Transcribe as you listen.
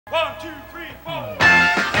1, 2, 3, 4.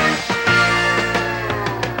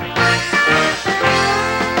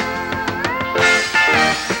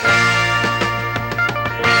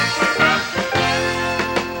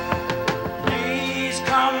 Please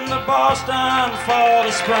come to Boston for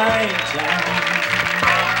the springtime.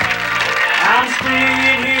 I'm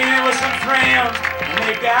staying here with some friends, and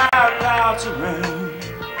they got lots of room.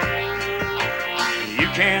 You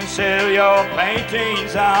can sell your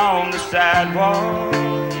paintings on the sidewalk.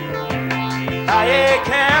 I a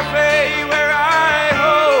cafe where I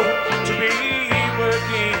hope to be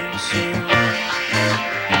working soon.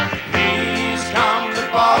 Please come to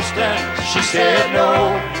Boston. She said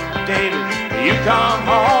no. David, you come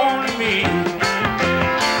home to me.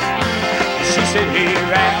 She said, hey,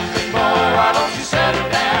 rambling boy, why don't you settle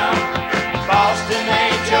down? Boston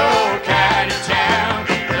ain't your kind of town.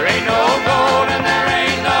 There ain't no gold and there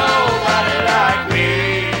ain't nobody like me.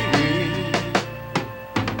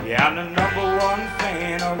 Yeah, I'm the #1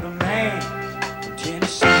 fan of the man from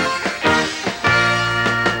Tennessee.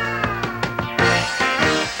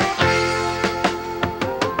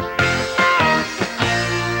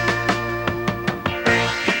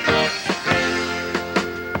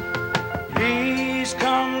 Please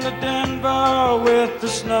come to Denver with the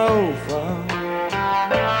snowfall.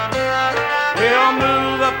 We'll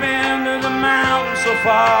move up into the mountains so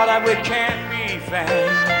far that we can't be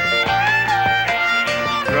found.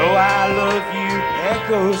 Throw I love you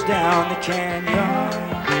echoes down the canyon.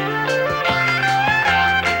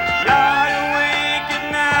 Lie awake at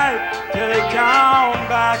night till they come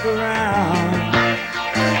back around.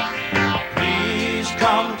 Please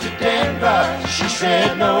come to Denver. She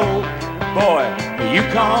said no. Boy, you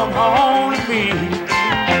come home to me.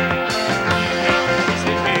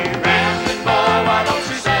 Said, hey, rambling boy, why don't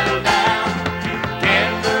you settle down?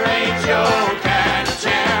 Denver ain't your kind of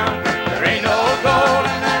town. There ain't no gold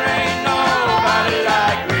and there ain't nobody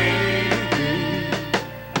like me.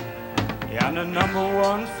 Yeah, I'm the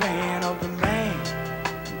 #1 fan of the man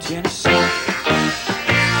from Tennessee.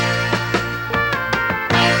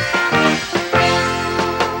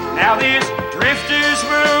 Now this drifter's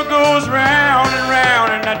world goes round and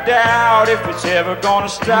round, and I doubt if it's ever gonna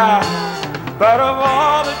stop. But of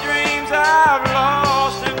all the dreams I've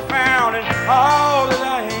lost and found, and all that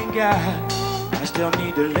I ain't got, I still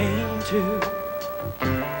need to lean to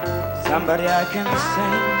somebody I can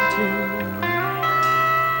sing to.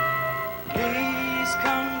 Please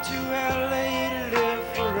come to LA to live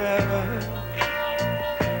forever.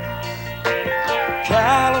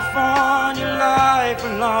 California life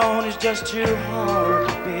alone is just too hard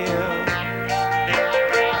to build.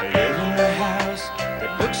 I live in a house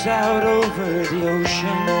that looks out over the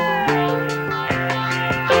ocean.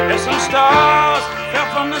 There's some stars fell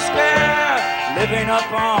from the sky, living up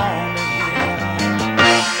on the hill.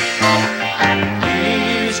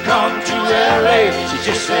 Please come to LA. She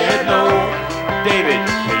just said no. David,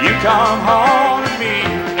 will you come home to me?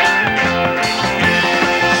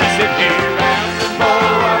 She said, hey, rambling boy,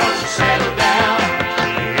 why don't you settle down?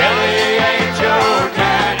 LA ain't your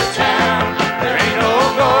kind of town. There ain't no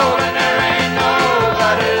gold and there ain't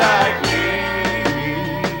nobody like me.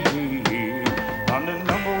 I'm the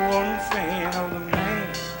 #1 fan of the man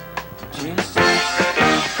from Tennessee.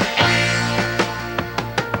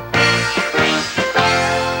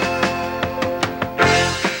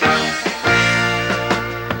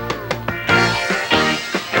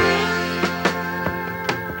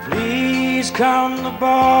 Please come to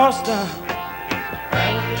Boston.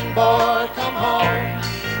 Rambling boy, come home.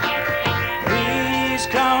 Please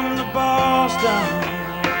come to Boston.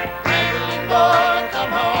 Rambling boy,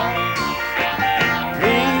 come home.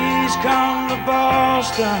 Please come to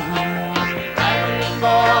Boston. Rambling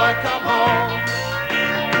boy, come home.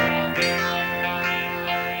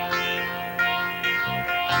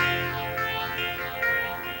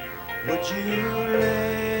 Would you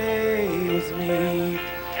lay with me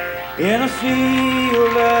in a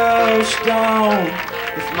field of stone?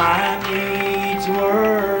 If my needs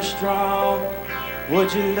were strong,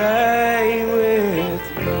 would you lay with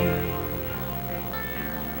me?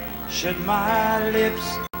 Should my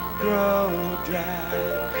lips grow dry,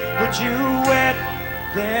 would you wet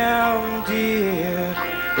them, dear,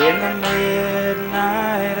 in the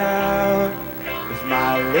midnight hour? If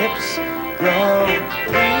my lips grow,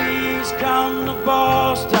 please come to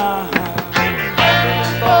Boston.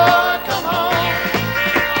 Boy, come home.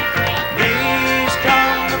 Please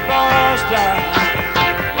come to Boston.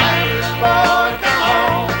 Boy, come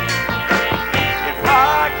home. If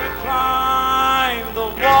I could climb the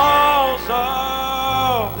walls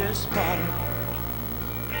of this bottle,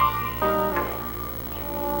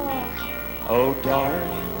 oh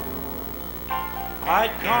darling,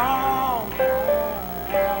 I'd come